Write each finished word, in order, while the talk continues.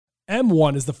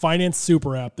M1 is the finance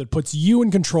super app that puts you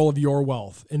in control of your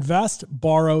wealth. Invest,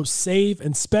 borrow, save,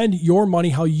 and spend your money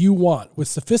how you want with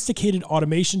sophisticated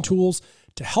automation tools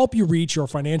to help you reach your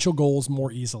financial goals more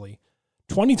easily.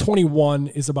 2021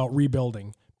 is about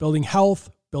rebuilding, building health,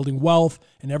 building wealth,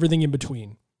 and everything in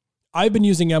between. I've been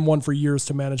using M1 for years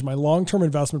to manage my long-term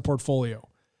investment portfolio.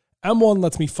 M1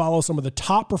 lets me follow some of the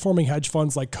top performing hedge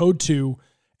funds like Code2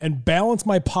 and balance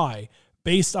my pie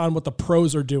based on what the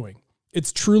pros are doing.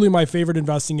 It's truly my favorite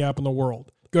investing app in the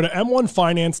world. Go to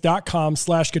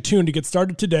m1finance.com/Katoon to get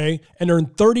started today and earn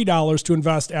 $30 to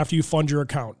invest after you fund your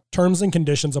account. Terms and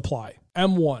conditions apply.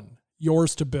 M1,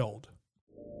 yours to build.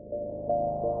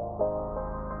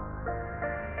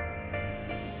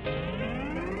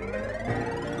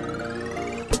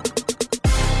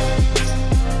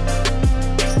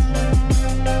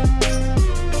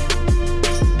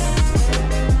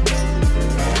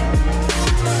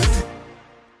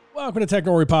 Welcome to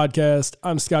Technorary Podcast.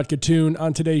 I'm Scott Katoon.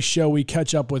 On today's show, we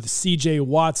catch up with CJ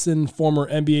Watson, former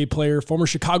NBA player, former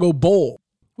Chicago Bull.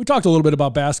 We talked a little bit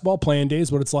about basketball, playing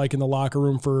days, what it's like in the locker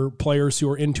room for players who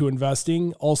are into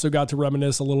investing. Also got to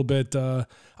reminisce a little bit. I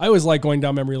always like going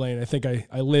down memory lane. I think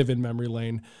I live in memory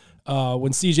lane.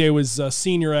 When CJ was a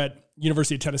senior at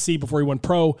University of Tennessee before he went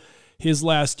pro, his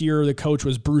last year, the coach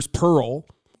was Bruce Pearl,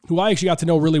 who I actually got to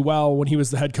know really well when he was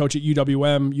the head coach at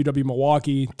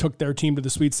UW-Milwaukee, took their team to the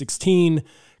Sweet 16. A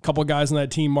couple of guys on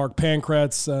that team, Mark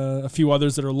Pankratz, a few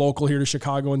others that are local here to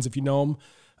Chicagoans, if you know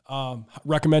them.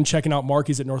 Recommend checking out Mark.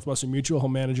 He's at Northwestern Mutual. He'll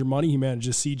manage your money. He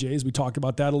manages CJ's. We talked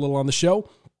about that a little on the show.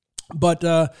 But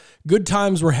good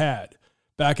times were had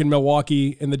back in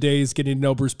Milwaukee in the days getting to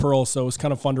know Bruce Pearl, so it was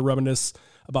kind of fun to reminisce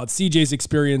about CJ's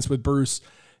experience with Bruce.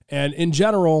 And in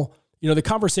general, you know, the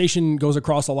conversation goes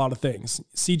across a lot of things.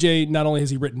 CJ, not only has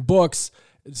he written books,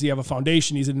 does he have a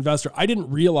foundation, he's an investor. I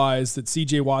didn't realize that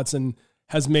CJ Watson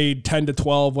has made 10 to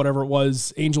 12, whatever it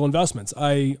was, angel investments.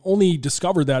 I only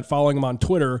discovered that following him on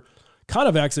Twitter, kind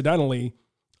of accidentally.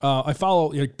 I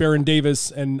follow Baron Davis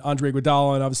and Andre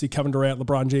Iguodala and obviously Kevin Durant,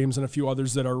 LeBron James, and a few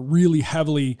others that are really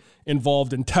heavily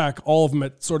involved in tech, all of them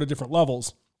at sort of different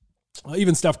levels.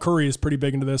 Even Steph Curry is pretty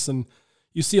big into this, and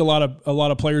you see a lot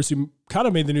of players who kind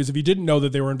of made the news. If you didn't know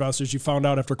that they were investors, you found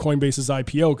out after Coinbase's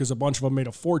IPO because a bunch of them made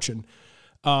a fortune.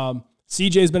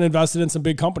 CJ's been invested in some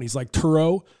big companies like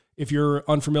Turo. If you're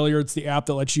unfamiliar, it's the app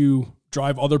that lets you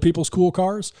drive other people's cool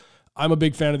cars. I'm a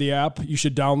big fan of the app. You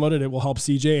should download it. It will help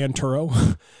CJ and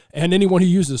Turo and anyone who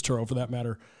uses Turo for that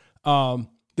matter.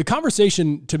 The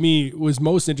conversation to me was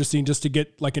most interesting just to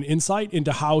get like an insight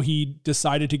into how he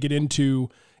decided to get into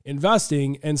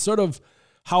investing and sort of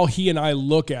how he and I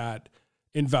look at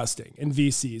investing in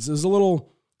VCs. There's a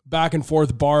little back and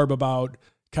forth barb about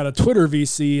kind of Twitter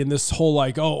VC and this whole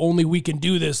like, oh, only we can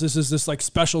do this. This is this like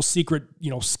special secret,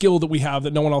 skill that we have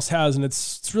that no one else has. And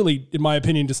it's really, in my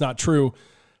opinion, just not true.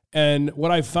 And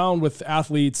what I've found with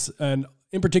athletes and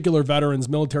in particular veterans,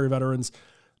 military veterans,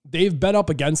 they've been up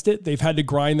against it. They've had to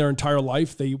grind their entire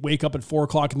life. They wake up at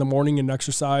 4:00 in the morning and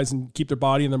exercise and keep their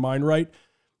body and their mind right.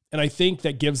 And I think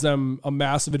that gives them a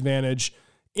massive advantage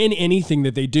in anything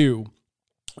that they do.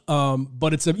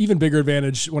 But it's an even bigger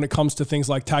advantage when it comes to things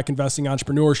like tech investing,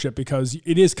 entrepreneurship, because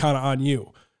it is kind of on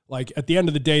you. Like at the end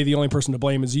of the day, the only person to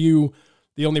blame is you.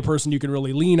 The only person you can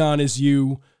really lean on is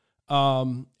you.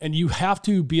 And you have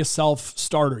to be a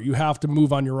self-starter. You have to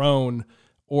move on your own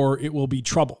or it will be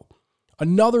trouble.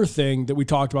 Another thing that we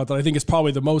talked about that I think is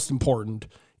probably the most important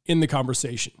in the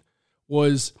conversation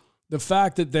was the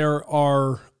fact that there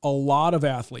are a lot of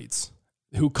athletes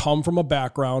who come from a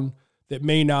background that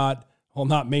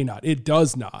it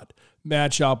does not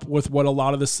match up with what a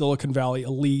lot of the Silicon Valley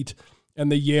elite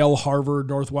and the Yale, Harvard,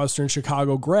 Northwestern,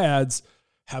 Chicago grads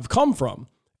have come from.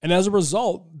 And as a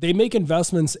result, they make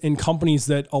investments in companies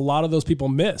that a lot of those people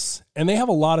miss, and they have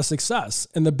a lot of success.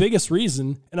 And the biggest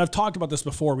reason, and I've talked about this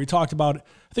before, I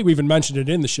think we even mentioned it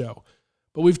in the show,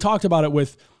 but we've talked about it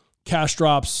with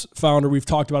CashDrop's founder. We've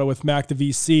talked about it with Mac the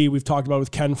VC. We've talked about it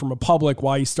with Ken from Republic,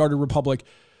 why he started Republic.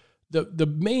 The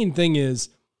main thing is,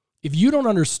 if you don't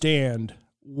understand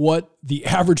what the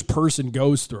average person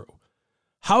goes through,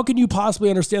 how can you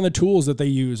possibly understand the tools that they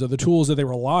use or the tools that they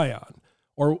rely on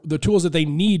or the tools that they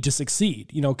need to succeed?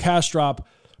 CashDrop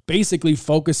basically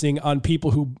focusing on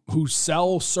people who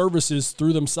sell services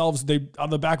through themselves, out of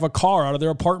the back of a car, out of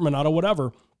their apartment, out of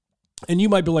whatever. And you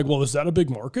might be like, well, is that a big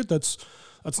market? That's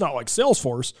not like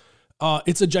Salesforce.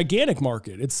 It's a gigantic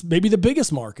market. It's maybe the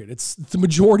biggest market. It's the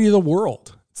majority of the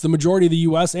world. It's the majority of the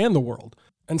US and the world.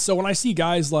 And so when I see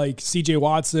guys like CJ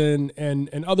Watson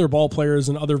and other ball players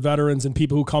and other veterans and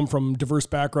people who come from diverse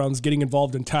backgrounds getting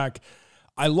involved in tech,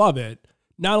 I love it.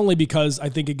 not only because I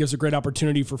think it gives a great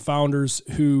opportunity for founders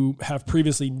who have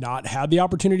previously not had the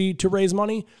opportunity to raise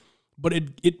money, but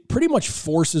it pretty much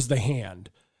forces the hand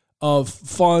of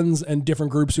funds and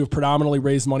different groups who have predominantly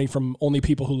raised money from only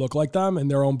people who look like them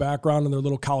and their own background and their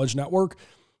little college network.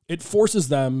 It forces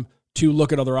them to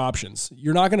look at other options.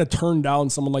 You're not going to turn down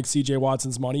someone like CJ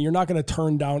Watson's money. You're not going to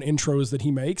turn down intros that he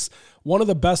makes. One of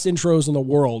the best intros in the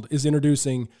world is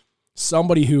introducing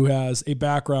somebody who has a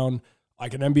background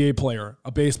like an NBA player,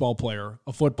 a baseball player,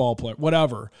 a football player,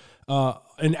 whatever,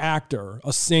 an actor,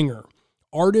 a singer.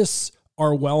 Artists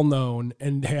are well known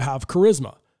and have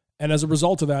charisma. And as a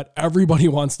result of that, everybody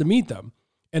wants to meet them.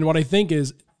 And what I think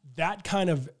is that kind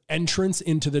of entrance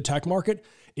into the tech market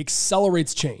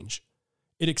accelerates change.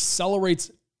 It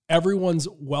accelerates everyone's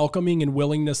welcoming and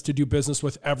willingness to do business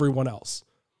with everyone else.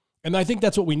 And I think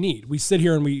that's what we need. We sit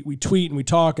here and we tweet and we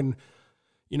talk and,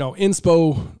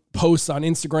 inspo posts on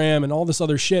Instagram and all this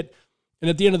other shit. And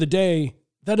at the end of the day,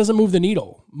 that doesn't move the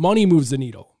needle. Money moves the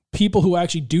needle. People who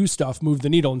actually do stuff move the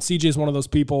needle. And CJ is one of those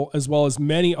people, as well as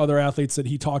many other athletes that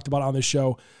he talked about on this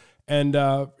show. And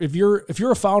if you're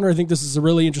a founder, I think this is a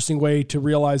really interesting way to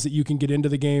realize that you can get into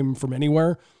the game from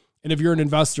anywhere. And if you're an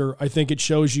investor, I think it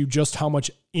shows you just how much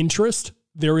interest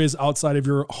there is outside of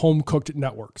your home cooked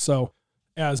network. So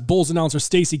as Bulls announcer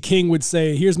Stacey King would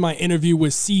say, here's my interview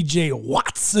with CJ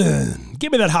Watson.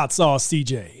 Give me that hot sauce,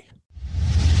 CJ.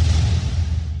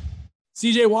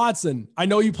 CJ Watson, I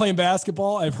know you playing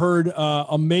basketball. I've heard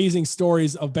amazing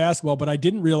stories of basketball, but I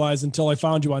didn't realize until I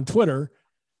found you on Twitter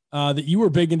that you were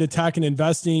big into tech and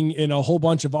investing in a whole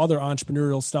bunch of other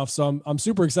entrepreneurial stuff. So I'm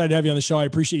super excited to have you on the show. I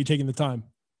appreciate you taking the time.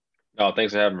 Oh,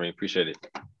 thanks for having me. Appreciate it.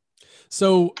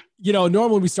 So,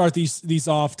 normally we start these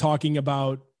off talking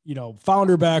about,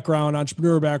 founder background,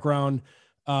 entrepreneur background.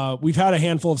 We've had a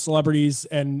handful of celebrities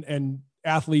and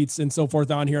athletes and so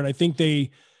forth on here. And I think they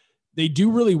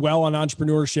do really well on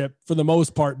entrepreneurship for the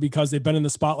most part because they've been in the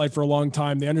spotlight for a long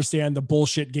time. They understand the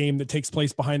bullshit game that takes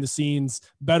place behind the scenes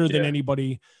better than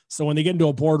anybody. So when they get into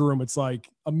a boardroom, it's like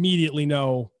immediately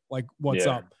know like what's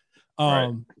up.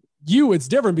 Right. It's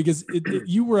different because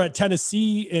you were at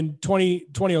Tennessee in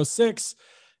 2006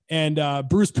 and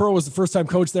Bruce Pearl was the first time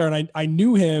coach there. And I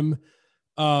knew him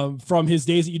from his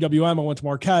days at UWM. I went to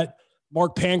Marquette.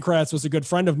 Mark Pankratz was a good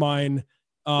friend of mine.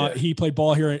 He played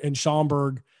ball here in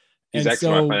Schaumburg. He's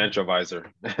actually my financial advisor.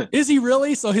 Is he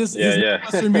really? So his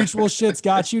Western Mutual shit's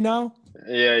got you now?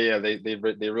 Yeah.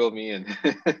 They reeled me in.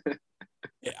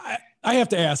 I have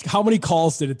to ask, how many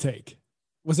calls did it take?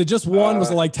 Was it just one? Was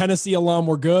it like Tennessee alum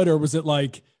were good, or was it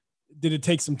like, did it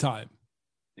take some time?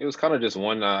 It was kind of just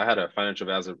one. I had a financial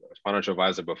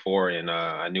advisor before, and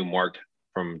I knew Mark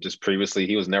from just previously.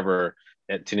 He was never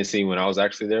at Tennessee when I was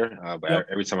actually there, but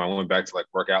every time I went back to like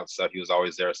work out and stuff, he was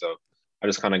always there. So I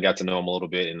just kind of got to know him a little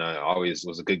bit, and I always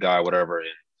was a good guy, whatever.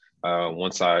 And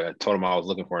once I told him I was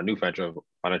looking for a new financial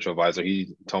advisor,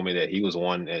 he told me that he was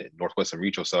one at Northwestern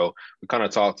Mutual. So we kind of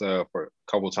talked for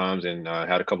a couple of times and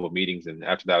had a couple of meetings. And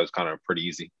after that, it was kind of pretty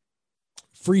easy.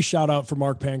 Free shout out for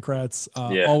Mark Pankratz.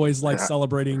 Always like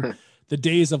celebrating the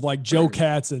days of like Joe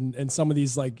Katz and some of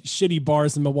these like shitty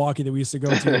bars in Milwaukee that we used to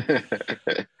go to.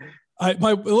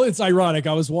 It's ironic.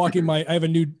 I was walking I have a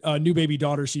new baby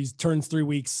daughter. She turns 3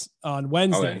 weeks on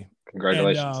Wednesday. Okay.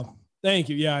 Congratulations. And, thank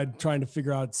you. Yeah. I'm trying to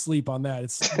figure out sleep on that.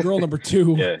 It's girl number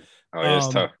 2. Yeah. Oh, it's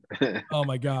tough. Oh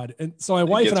my God. And so my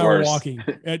wife and I were walking.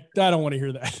 I don't want to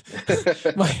hear that.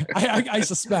 I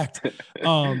suspect,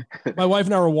 my wife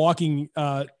and I were walking,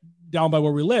 down by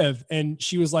where we live. And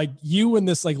she was like, you and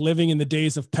this, like living in the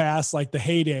days of past, like the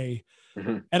heyday.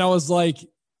 Mm-hmm. And I was like,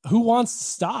 who wants to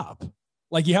stop?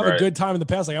 Like you have a good time in the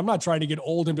past. Like I'm not trying to get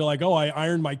old and be like, oh, I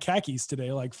ironed my khakis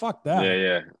today. Like, fuck that.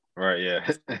 Yeah. Right.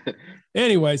 Yeah.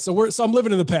 Anyway, so I'm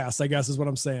living in the past, I guess is what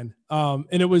I'm saying.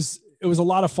 And it was a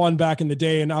lot of fun back in the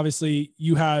day. And obviously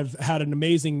you have had an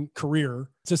amazing career.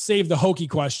 To save the hokey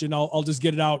question, I'll just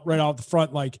get it out right out the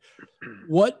front. Like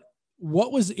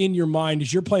what was in your mind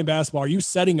as you're playing basketball? Are you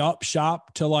setting up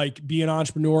shop to like be an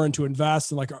entrepreneur and to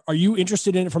invest? And like, are you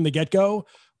interested in it from the get-go?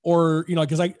 Or,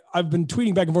 cause I've been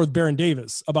tweeting back and forth with Baron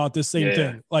Davis about this same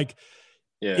thing. Like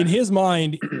in his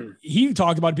mind, he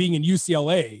talked about being in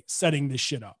UCLA, setting this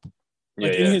shit up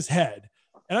like in his head.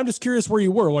 And I'm just curious where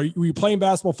you were. Were you playing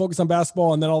basketball, focused on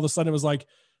basketball? And then all of a sudden it was like,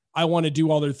 I want to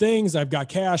do other things. I've got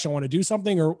cash. I want to do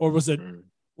something. Or was it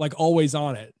like always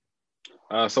on it?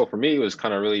 So for me, it was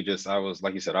kind of really just, I was,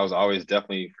 like you said, I was always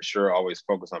definitely for sure, always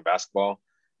focused on basketball,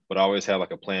 but I always had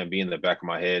like a plan B in the back of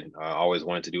my head. I always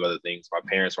wanted to do other things. My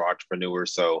parents were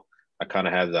entrepreneurs, so I kind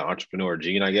of had the entrepreneur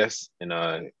gene, I guess. And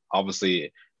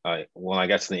obviously, when I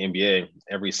got to the NBA,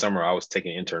 every summer I was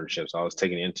taking internships. I was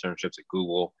taking internships at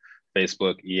Google.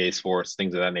 Facebook, EA Sports,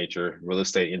 things of that nature, real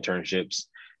estate internships.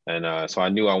 And so I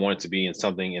knew I wanted to be in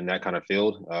something in that kind of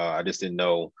field. I just didn't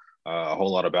know a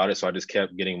whole lot about it. So I just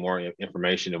kept getting more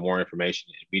information and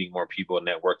meeting more people and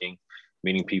networking,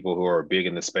 meeting people who are big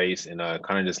in the space, and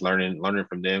kind of just learning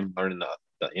from them, learning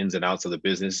the ins and outs of the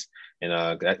business. And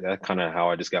that kind of how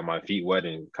I just got my feet wet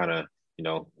and kind of,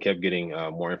 kept getting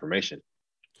more information.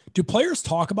 Do players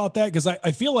talk about that? Because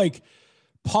I feel like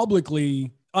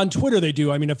publicly on Twitter they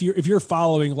do. I mean, if you're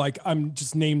following, like, I'm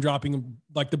just name dropping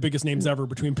like the biggest names ever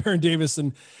between Baron Davis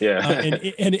and and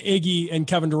Iggy and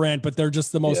Kevin Durant, but they're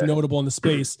just the most notable in the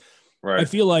space. Right. I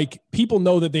feel like people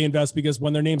know that they invest because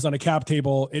when their name's on a cap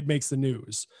table, it makes the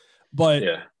news. But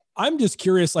I'm just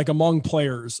curious, like, among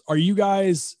players, are you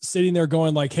guys sitting there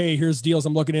going like, hey, here's deals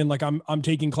I'm looking in, like I'm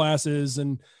taking classes,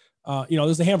 and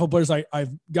there's a handful of players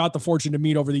I've got the fortune to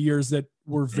meet over the years that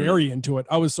were very into it.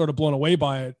 I was sort of blown away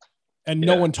by it, and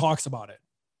no one talks about it.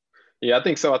 Yeah, I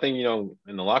think so. I think,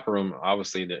 in the locker room,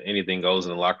 obviously anything goes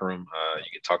in the locker room.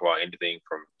 You can talk about anything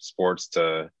from sports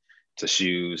to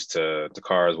shoes to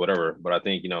cars, whatever. But I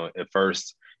think, at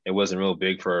first it wasn't real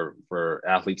big for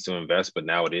athletes to invest, but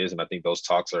now it is. And I think those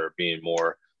talks are being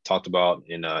more talked about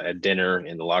at dinner,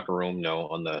 in the locker room,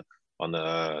 on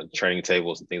the training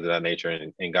tables and things of that nature,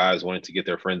 and guys wanting to get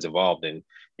their friends involved. And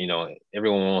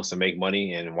everyone wants to make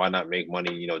money, and why not make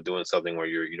money doing something where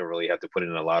you don't really have to put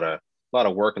in a lot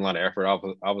of work and a lot of effort.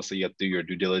 Obviously you have to do your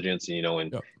due diligence,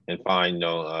 and find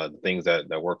things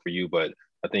that work for you. But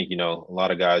I think a lot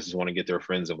of guys just want to get their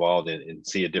friends involved and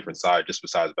see a different side just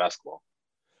besides basketball.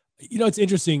 It's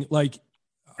interesting, like,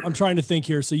 I'm trying to think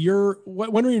here. So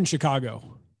when were you in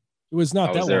Chicago? It was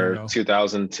not that long ago.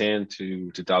 2010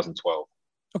 to 2012.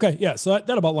 Okay. Yeah. So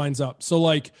that about lines up. So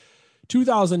like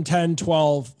 2010,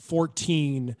 12,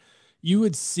 14, you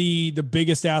would see the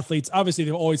biggest athletes. Obviously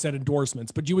they've always had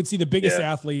endorsements, but you would see the biggest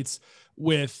athletes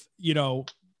with,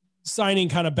 signing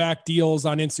kind of back deals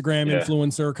on Instagram,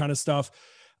 influencer kind of stuff.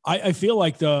 I feel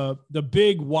like the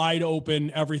big wide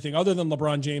open everything other than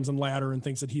LeBron James and ladder and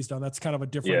things that he's done, that's kind of a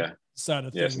different set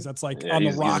of things. That's like on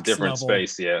the Rocks different level.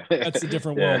 Space. Yeah. That's a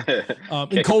different world.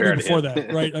 And Kobe before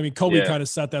that, right? I mean, Kobe kind of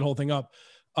set that whole thing up.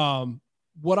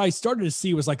 What I started to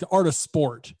see was like the art of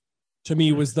sport to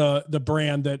me was the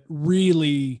brand that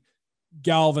really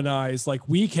galvanized. Like,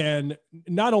 we can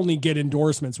not only get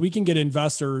endorsements, we can get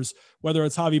investors, whether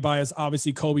it's Javi Baez,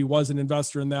 obviously Kobe was an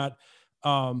investor in that.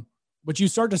 But you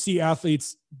start to see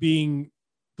athletes being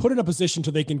put in a position so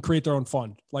they can create their own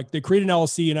fund. Like, they create an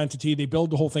LLC, an entity, they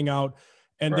build the whole thing out,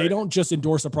 and they don't just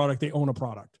endorse a product, they own a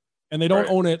product. And they don't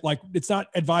own it. Like, it's not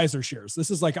advisor shares.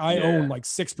 This is like, I own like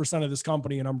 6% of this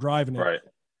company and I'm driving it. Right.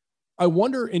 I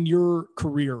wonder, in your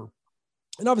career,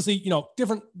 and obviously,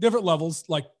 different levels,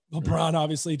 like LeBron,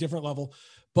 obviously different level,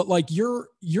 but like you're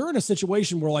in a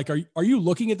situation where, like, are you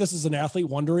looking at this as an athlete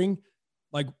wondering,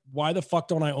 like, why the fuck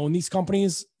don't I own these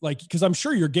companies? Like, because I'm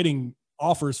sure you're getting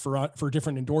offers for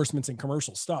different endorsements and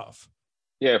commercial stuff.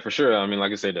 Yeah, for sure. I mean,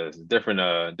 like I said, there's different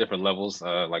levels.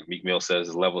 Like Meek Mill says,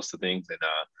 there's levels to things,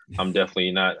 and I'm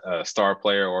definitely not a star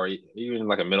player or even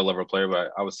like a middle level player,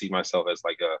 but I would see myself as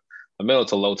like a middle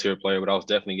to low tier player. But I was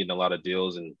definitely getting a lot of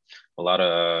deals and a lot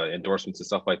of endorsements and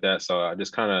stuff like that. So I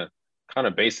just kind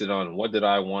of based it on what did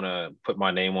I want to put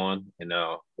my name on, and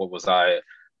what was I.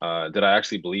 Did I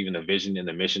actually believe in the vision and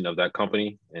the mission of that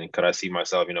company? And could I see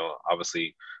myself,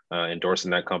 obviously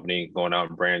endorsing that company, going out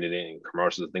and branding it and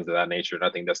commercials and things of that nature? And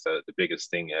I think that's the biggest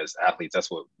thing as athletes.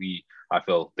 That's what I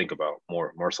feel, think about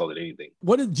more so than anything.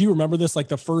 Do you remember this, like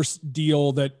the first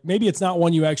deal that maybe it's not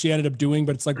one you actually ended up doing,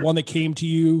 but it's like one that came to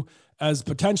you as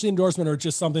potentially endorsement, or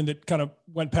just something that kind of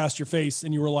went past your face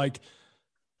and you were like,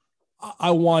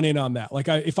 I want in on that. Like,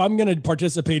 if I'm going to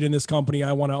participate in this company,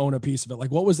 I want to own a piece of it.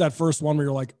 Like, what was that first one where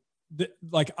you're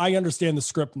like, I understand the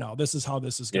script now. This is how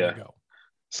this is going to go.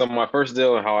 So my first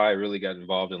deal and how I really got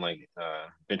involved in like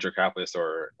venture capitalists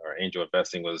or angel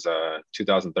investing was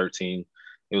 2013.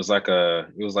 It was like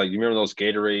you remember those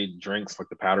Gatorade drinks, like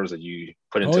the powders that you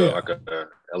put into like a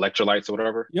electrolytes or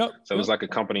whatever. Yep. So it was like a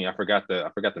company. I forgot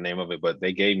the name of it, but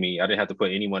they gave me. I didn't have to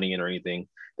put any money in or anything.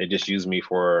 They just used me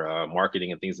for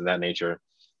marketing and things of that nature.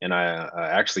 And I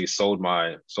actually sold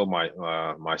my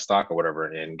stock or whatever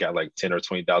and got like $10,000 or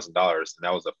 $20,000. And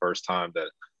that was the first time that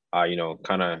I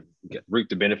kind of reaped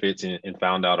the benefits and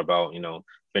found out about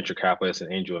venture capitalists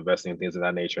and angel investing and things of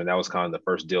that nature. And that was kind of the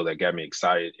first deal that got me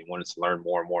excited and wanted to learn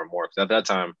more and more and more. Because at that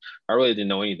time, I really didn't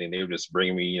know anything. They were just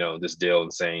bringing me, this deal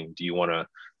and saying, do you want to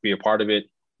be a part of it?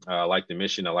 I like the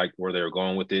mission. I like where they were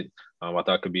going with it. I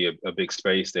thought it could be a big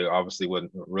space. They obviously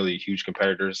wasn't really huge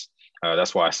competitors.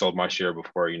 That's why I sold my share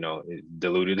before, it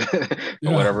diluted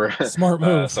or whatever. Smart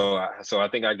move. So I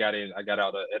think I got in. I got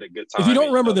out at a good time. If you don't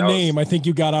remember the name, I think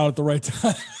you got out at the right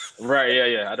time. Right.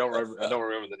 Yeah. I don't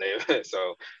remember the name.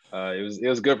 So it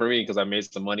was good for me because I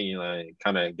made some money and I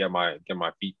kind of get my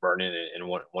feet burning and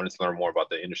wanted to learn more about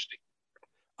the industry.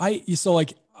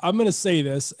 I'm going to say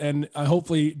this and I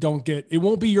hopefully it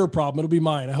won't be your problem. It'll be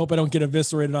mine. I hope I don't get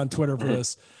eviscerated on Twitter for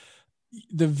this.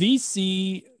 The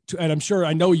VC, and I'm sure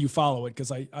I know you follow it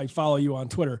because I follow you on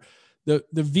Twitter. The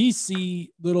VC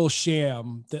little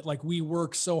sham that like we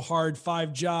work so hard,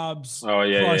 5 jobs,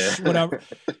 crush, whatever.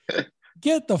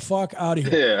 Get the fuck out of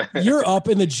here. Yeah. You're up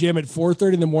in the gym at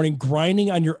 4:30 in the morning, grinding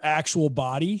on your actual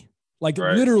body, like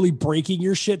literally breaking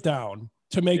your shit down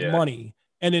to make money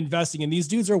and investing. And these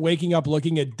dudes are waking up,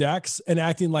 looking at decks and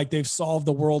acting like they've solved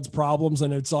the world's problems.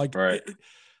 And it's like,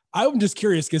 I'm just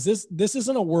curious because this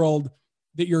isn't a world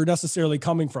that you're necessarily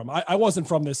coming from. I wasn't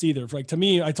from this either. Like to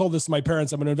me, I told this to my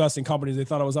parents, I'm going to invest in companies. They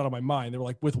thought I was out of my mind. They were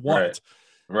like, with what?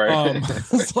 Right.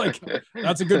 It's like,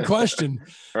 that's a good question.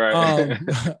 Right.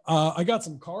 I got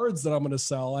some cards that I'm going to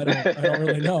sell. I don't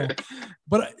really know.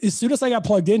 But as soon as I got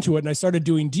plugged into it and I started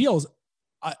doing deals,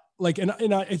 I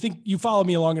think you follow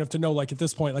me long enough to know, like at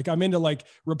this point, like I'm into like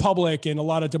Republic and a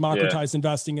lot of democratized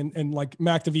investing and like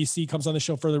Mac the VC comes on the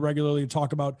show fairly regularly to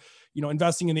talk about,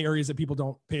 investing in the areas that people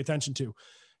don't pay attention to.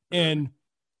 And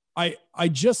I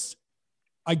guess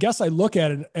I look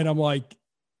at it and I'm like,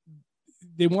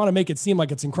 they want to make it seem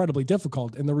like it's incredibly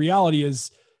difficult. And the reality is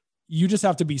you just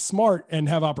have to be smart and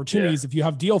have opportunities. If you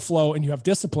have deal flow and you have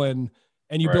discipline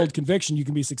and you build conviction, you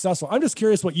can be successful. I'm just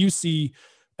curious what you see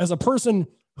as a person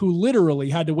who literally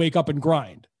had to wake up and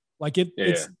grind. Like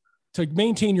it's to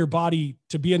maintain your body,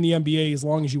 to be in the NBA as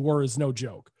long as you were is no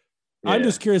joke. Yeah. I'm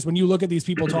just curious when you look at these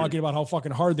people talking about how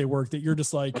fucking hard they work, that you're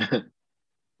just like,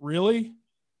 really?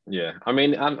 Yeah. I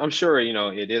mean, I'm sure,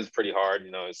 it is pretty hard.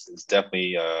 It's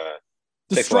definitely,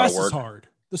 the stress is hard.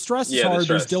 The stress is hard.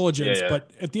 There's diligence,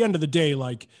 but at the end of the day,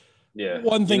 like,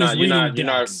 one thing is reading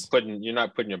decks. You're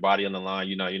not putting your body on the line.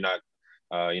 You're not,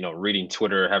 reading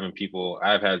Twitter, having people.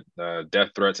 I've had death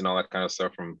threats and all that kind of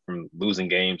stuff from losing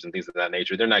games and things of that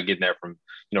nature. They're not getting that from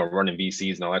running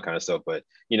VCs and all that kind of stuff. But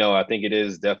I think it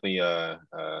is definitely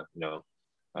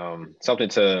something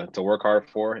to work hard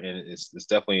for, and it's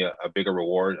definitely a bigger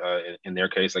reward in their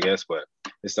case, I guess. But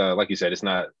it's like you said, it's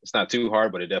not too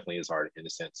hard, but it definitely is hard in a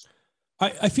sense.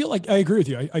 I feel like I agree with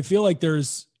you. I feel like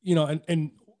there's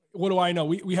and what do I know?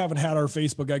 We haven't had our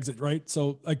Facebook exit, right?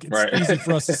 So like it's easy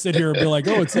for us to sit here and be like,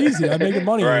 oh, it's easy. I'm making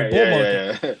money in the bull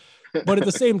market. Yeah. But at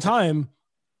the same time,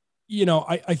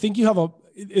 I think you have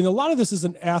and a lot of this is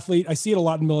an athlete. I see it a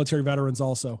lot in military veterans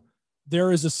also.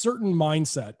 There is a certain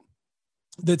mindset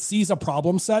that sees a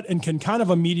problem set and can kind of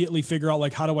immediately figure out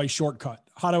like, how do I shortcut?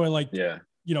 How do I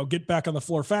get back on the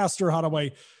floor faster? How do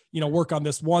I, work on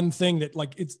this one thing that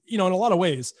like, it's, in a lot of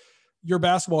ways, your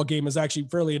basketball game is actually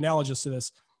fairly analogous to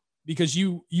this, because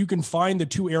you can find the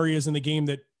 2 areas in the game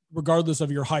that regardless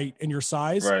of your height and your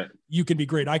size, you can be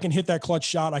great. I can hit that clutch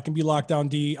shot. I can be locked down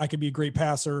D. I can be a great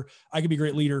passer. I can be a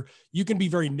great leader. You can be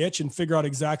very niche and figure out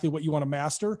exactly what you want to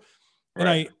master. And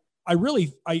I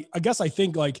guess I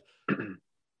think like,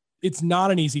 it's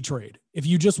not an easy trade. If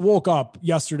you just woke up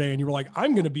yesterday and you were like,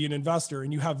 I'm going to be an investor,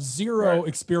 and you have zero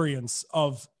experience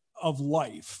of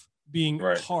life being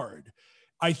hard,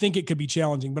 I think it could be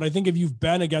challenging. But I think if you've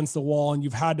been against the wall and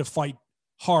you've had to fight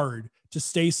hard to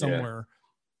stay somewhere,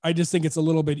 I just think it's a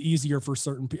little bit easier for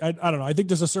certain people. I don't know. I think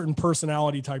there's a certain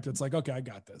personality type that's like, okay, I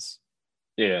got this.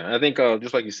 Yeah. I think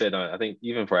just like you said, I think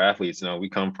even for athletes, we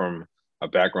come from a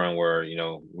background where,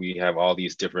 we have all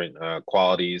these different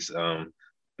qualities,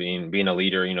 being a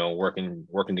leader,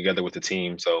 working together with the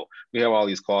team. So we have all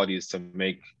these qualities to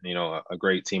make, a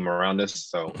great team around us.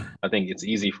 So I think it's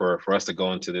easy for us to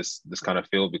go into this kind of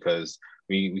field because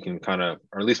we can kind of,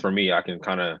 or at least for me, I can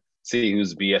kind of see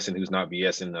who's BS and who's not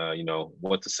BS and,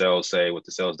 what the sales say, what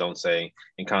the sales don't say,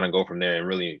 and kind of go from there and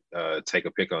really take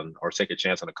a pick on or take a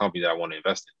chance on a company that I want to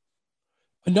invest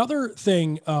in. Another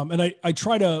thing, and I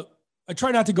try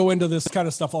not to go into this kind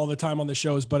of stuff all the time on the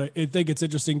shows, but I think it's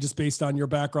interesting just based on your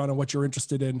background and what you're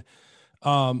interested in.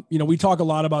 We talk a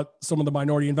lot about some of the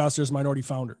minority investors, minority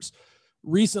founders.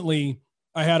 Recently,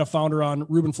 I had a founder on,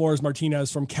 Ruben Flores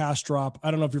Martinez from Cash Drop.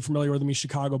 I don't know if you're familiar with him. He's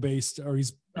Chicago based, or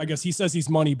I guess he says he's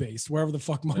money based, wherever the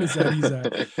fuck money's at, he's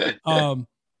at.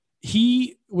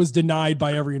 He was denied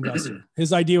by every investor.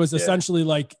 His idea was essentially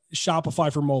like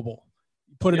Shopify for mobile.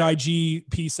 Put an IG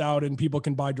piece out and people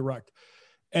can buy direct.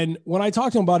 And when I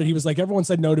talked to him about it, he was like, everyone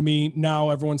said no to me. Now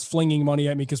everyone's flinging money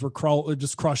at me because we're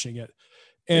just crushing it.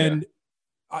 And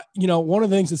one of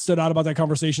the things that stood out about that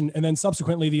conversation, and then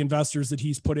subsequently the investors that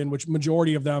he's put in, which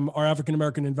majority of them are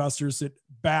African-American investors that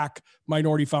back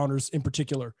minority founders in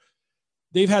particular,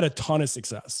 they've had a ton of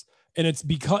success. And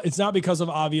it's not because of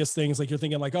obvious things like you're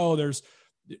thinking like, oh, there's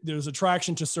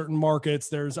attraction to certain markets,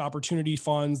 there's opportunity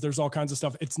funds, there's all kinds of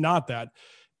stuff. It's not that.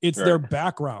 It's their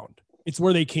background. It's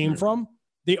where they came from.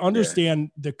 They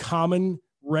understand the common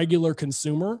regular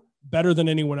consumer better than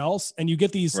anyone else. And you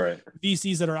get these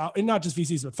VCs that are out, and not just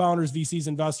VCs, but founders, VCs,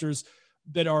 investors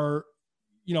that are,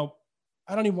 I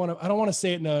don't want to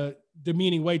say it in a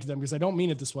demeaning way to them because I don't mean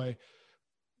it this way.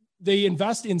 They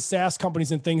invest in SaaS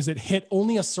companies and things that hit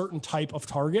only a certain type of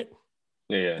target.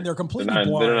 Yeah. And they're completely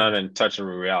blind. They're not in touch with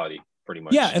reality, pretty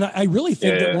much. Yeah. And I really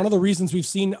think that one of the reasons we've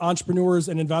seen entrepreneurs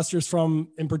and investors from,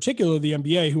 in particular, the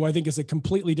NBA, who I think is a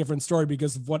completely different story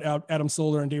because of what Adam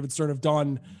Silver and David Stern have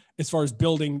done as far as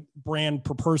building brand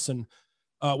per person,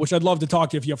 which I'd love to talk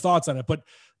to you if you have thoughts on it. But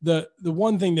the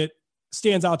one thing that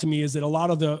stands out to me is that a lot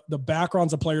of the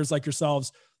backgrounds of players like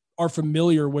yourselves are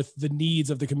familiar with the needs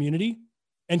of the community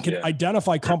and can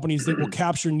identify companies that will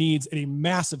capture needs at a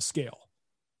massive scale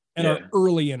and are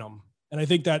early in them. And I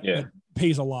think that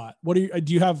pays a lot. Do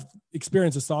you have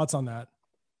experiences, thoughts on that?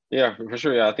 Yeah, for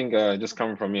sure. Yeah, I think just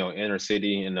coming from, inner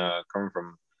city and coming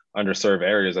from underserved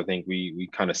areas, I think we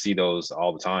kind of see those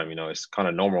all the time. It's kind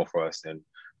of normal for us, and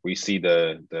we see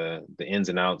the ins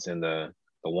and outs and the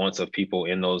wants of people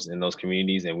in those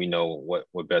communities, and we know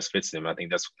what best fits them. I think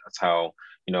that's how,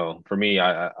 for me,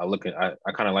 I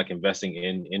kind of like investing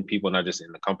in people, not just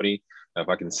in the company. If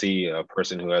I can see a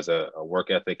person who has a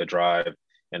work ethic, a drive,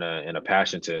 and a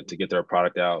passion to get their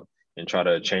product out and try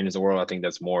to change the world, I think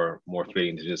that's more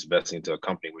fitting to just investing into a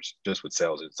company, which just with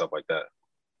sales and stuff like that.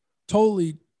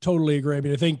 Totally agree. I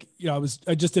mean, I think,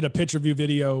 I just did a pitch review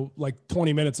video like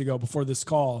 20 minutes ago before this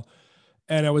call.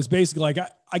 And I was basically like,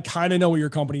 I kind of know what your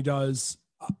company does.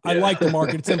 I like the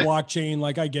market. It's in blockchain.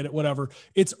 Like I get it, whatever.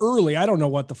 It's early. I don't know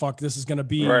what the fuck this is going to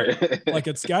be. Right. Like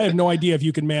I have no idea if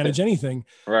you can manage anything.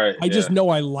 Right. I just know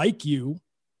I like you.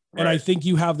 And I think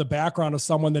you have the background of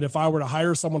someone that if I were to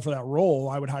hire someone for that role,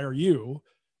 I would hire you.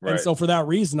 Right. And so for that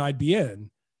reason, I'd be in.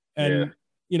 And,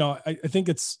 I think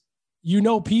it's,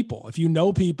 people. If you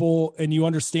know people and you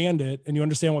understand it and you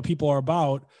understand what people are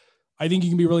about, I think you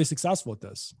can be really successful at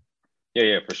this.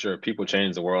 Yeah, for sure. People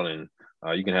change the world, and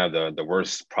you can have the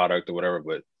worst product or whatever,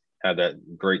 but have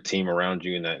that great team around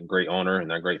you and that great owner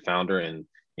and that great founder, and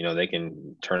they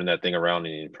can turn that thing around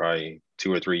in probably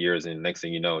 2 or 3 years, and next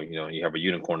thing you know, you have a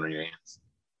unicorn in your hands.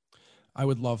 I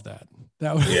would love that.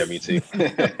 Yeah, me too.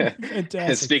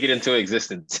 Fantastic. Speak it into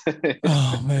existence.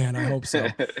 Oh man, I hope so.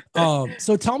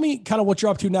 So tell me kind of what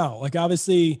you're up to now. Like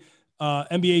obviously,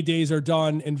 NBA days are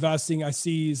done. Investing, I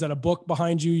see. Is that a book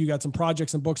behind you? You got some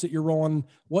projects and books that you're rolling.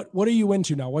 What are you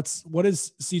into now? What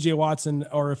is CJ Watson,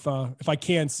 or if I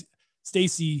can,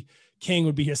 Stacey King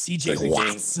would be a CJ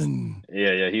Watson.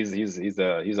 Yeah. He's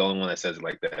the only one that says it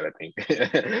like that, I think.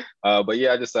 But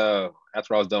yeah, I just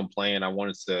after I was done playing, I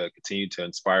wanted to continue to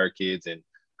inspire kids and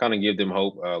kind of give them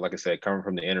hope. Like I said, coming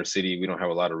from the inner city, we don't have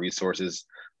a lot of resources,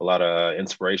 a lot of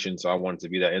inspiration. So I wanted to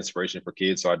be that inspiration for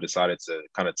kids. So I decided to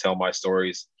kind of tell my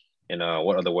stories and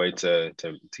what other way to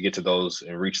get to those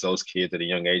and reach those kids at a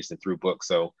young age than through books.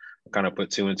 So I kind of put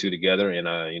 2 and 2 together,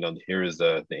 and here is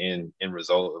the end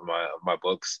result of my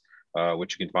books.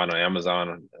 Which you can find on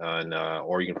Amazon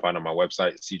or you can find on my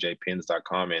website,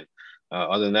 cjpins.com. And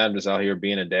other than that, I'm just out here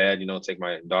being a dad, take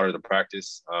my daughter to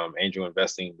practice, angel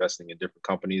investing in different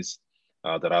companies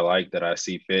that I like, that I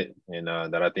see fit, and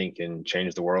that I think can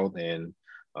change the world. And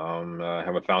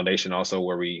have a foundation also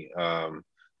where we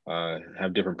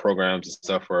have different programs and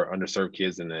stuff for underserved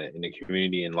kids in the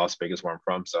community in Las Vegas, where I'm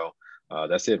from. So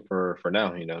that's it for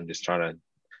now, just trying to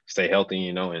stay healthy,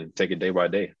 and take it day by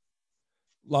day.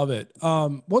 Love it.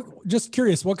 Just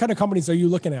curious, what kind of companies are you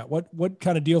looking at? What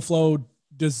kind of deal flow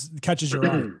catches your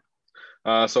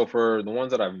eye? So for the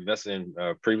ones that I've invested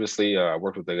in previously, I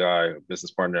worked with a guy, business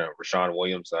partner, Rashawn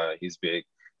Williams. He's big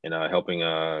in helping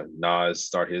Nas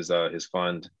start his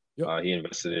fund. Yep. He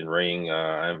invested in Ring.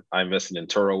 I invested in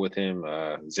Turo with him,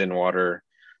 Zenwater,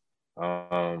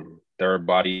 Third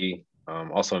Body.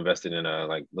 Also invested in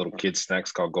like little kids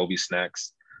snacks called Gobi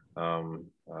Snacks.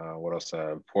 What else?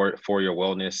 For Your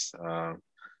Wellness.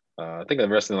 I think I've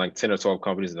invested in like 10 or 12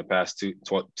 companies in the past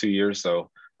 2 years. So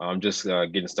I'm just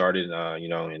getting started,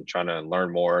 and trying to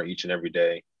learn more each and every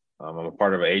day. I'm a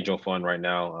part of an angel fund right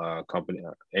now,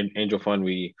 angel fund.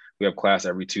 We have class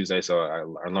every Tuesday. So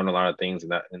I learn a lot of things in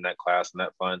that class, in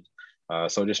that fund.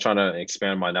 So just trying to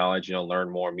expand my knowledge, learn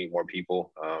more, meet more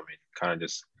people, and kind of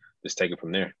just take it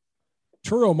from there.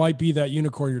 Turo might be that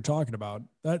unicorn you're talking about.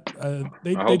 That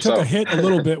they took so. a hit a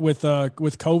little bit with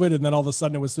COVID, and then all of a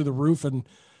sudden it was through the roof. And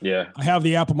yeah, I have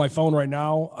the app on my phone right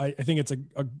now. I think it's a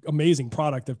amazing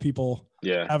product if people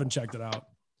haven't checked it out.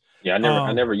 Yeah,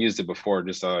 I never used it before.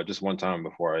 Just one time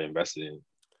before I invested in it.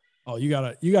 Oh, you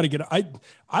gotta get. I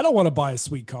don't want to buy a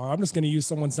sweet car. I'm just going to use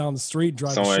someone's down the street and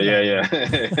drive. Somewhere, yeah.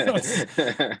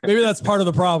 Maybe that's part of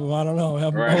the problem. I don't know.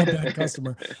 I'm a bad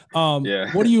customer.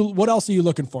 Yeah. What else are you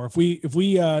looking for? If we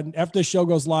after the show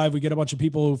goes live, we get a bunch of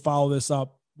people who follow this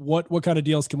up. What kind of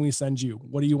deals can we send you?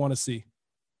 What do you want to see?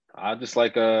 I just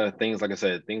like things, like I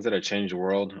said, things that have changed the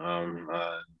world. I'm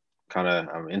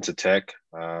into tech.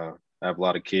 I have a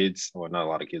lot of kids. Well, not a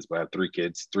lot of kids, but I have 3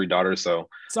 kids, 3 daughters. So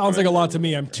sounds like a lot to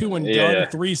me. I'm 2 and done.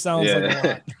 3 sounds like a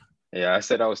lot. Yeah, I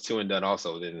said I was 2 and done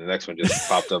also. Then the next one just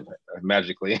popped up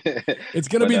magically. It's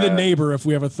going to be the neighbor if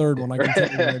we have a third one. I can tell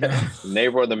you right now.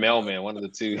 Neighbor or the mailman, one of the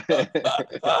 2.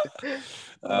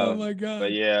 Oh my God.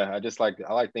 But yeah, I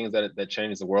like things that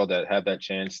change the world, that have that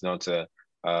chance, to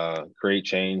create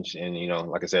change. And,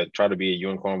 like I said, try to be a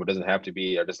unicorn, but it doesn't have to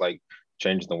be. I just like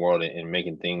changing the world and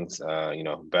making things,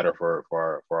 better for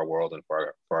our world and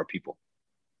for our people.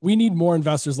 We need more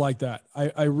investors like that.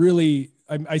 I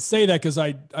say that because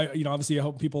I obviously I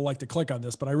hope people like to click on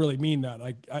this, but I really mean that.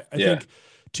 I think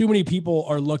too many people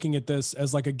are looking at this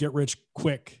as like a get rich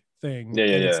quick thing.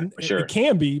 Yeah, for sure. It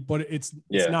can be, but it's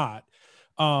not.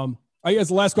 I guess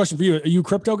the last question for you: are you a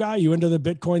crypto guy? You into the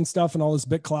Bitcoin stuff and all this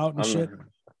BitClout and shit?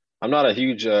 I'm not a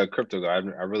huge crypto guy.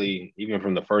 I really, even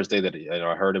from the first day that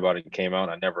I heard about it and came out,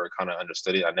 I never kind of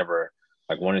understood it. I never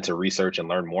wanted to research and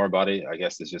learn more about it. I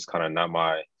guess it's just kind of not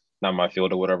my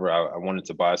field or whatever. I wanted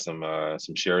to buy some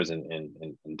shares in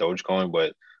Dogecoin,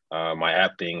 but my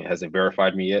app thing hasn't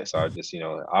verified me yet. So I just,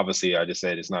 obviously I just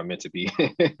said it's not meant to be.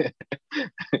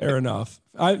 Fair enough.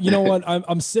 You know what?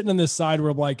 I'm sitting on this side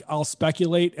where like I'll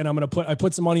speculate and I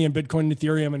put some money in Bitcoin and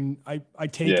Ethereum and I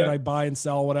take and I buy and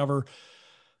sell whatever.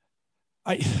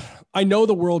 I know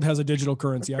the world has a digital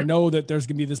currency. I know that there's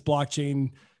going to be this blockchain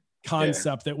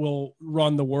concept that will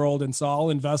run the world. And so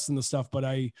I'll invest in the stuff, but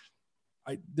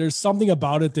there's something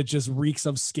about it that just reeks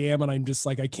of scam. And I'm just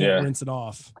like, I can't rinse it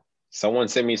off. Someone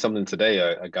sent me something today.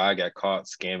 A guy got caught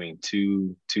scamming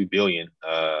 2 billion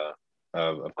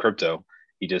of crypto.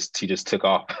 He just took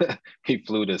off. He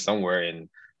flew to somewhere. And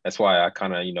that's why I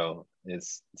kind of,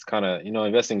 it's kind of,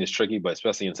 investing is tricky, but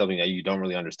especially in something that you don't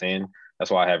really understand. That's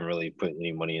why I haven't really put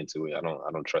any money into it. I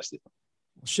don't trust it.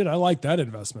 Shit, I like that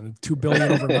investment. 2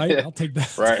 billion overnight. I'll take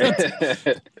that.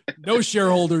 Right. No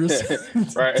shareholders.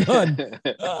 Right. Done.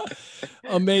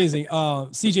 Amazing.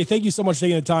 CJ, thank you so much for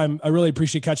taking the time. I really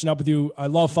appreciate catching up with you. I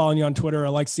love following you on Twitter. I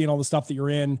like seeing all the stuff that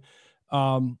you're in.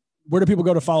 Where do people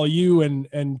go to follow you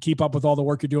and keep up with all the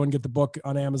work you're doing, get the book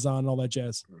on Amazon and all that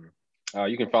jazz?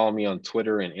 You can follow me on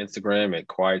Twitter and Instagram at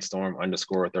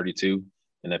quietstorm_32.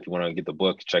 And if you want to get the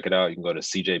book, check it out. You can go to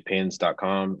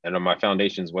cjpins.com. And on my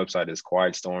foundation's website is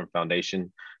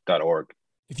quietstormfoundation.org.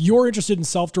 If you're interested in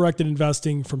self-directed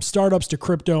investing from startups to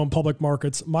crypto and public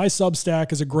markets, my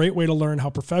Substack is a great way to learn how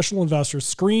professional investors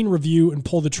screen, review, and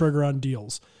pull the trigger on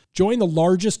deals. Join the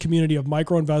largest community of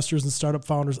micro investors and startup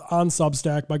founders on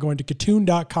Substack by going to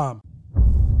Katoon.com.